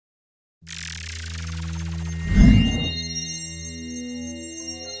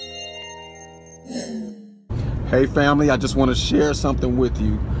Hey family, I just want to share something with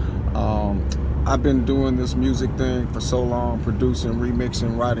you. I've been doing this music thing for so long, producing,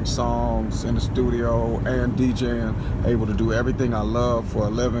 remixing, writing songs in the studio and DJing, able to do everything I love for a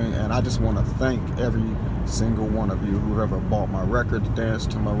living. And I just want to thank every single one of you who ever bought my records,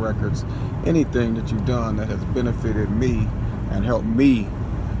 danced to my records, anything that you've done that has benefited me and helped me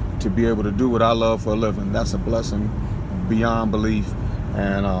to be able to do what I love for a living. That's a blessing beyond belief.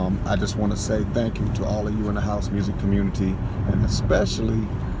 And I just want to say thank you to all of you in the house music community, and especially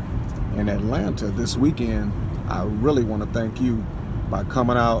in Atlanta this weekend. I really want to thank you by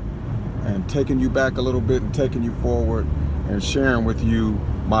coming out and taking you back a little bit and taking you forward and sharing with you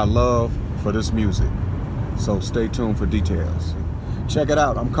my love for this music. So stay tuned for details. Check it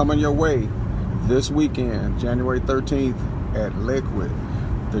out. I'm coming your way this weekend, January 13th at Liquid.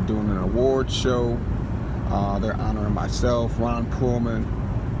 They're doing an award show. They're honoring myself, Ron Pullman,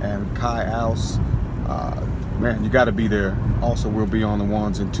 and Kai Ouse. Man, you got to be there. Also, we'll be on the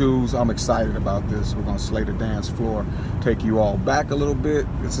ones and twos. I'm excited about this. We're going to slay the dance floor, take you all back a little bit.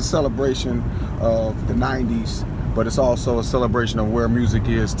 It's a celebration of the 90s, but it's also a celebration of where music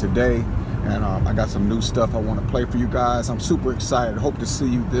is today. And I got some new stuff I want to play for you guys. I'm super excited. Hope to see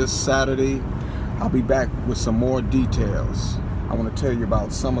you this Saturday. I'll be back with some more details. I want to tell you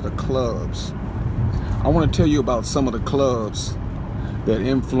about some of the clubs. I want to tell you about some of the clubs that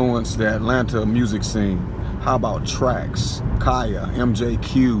influence the Atlanta music scene. How about Tracks, Kaya,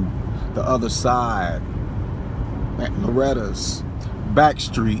 MJQ, The Other Side, Loretta's,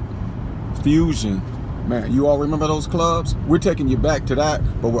 Backstreet, Fusion. Man, you all remember those clubs? We're taking you back to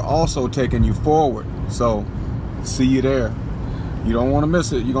that, but we're also taking you forward. So, see you there. You don't want to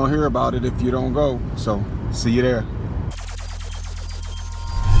miss it. You're going to hear about it if you don't go. So, see you there.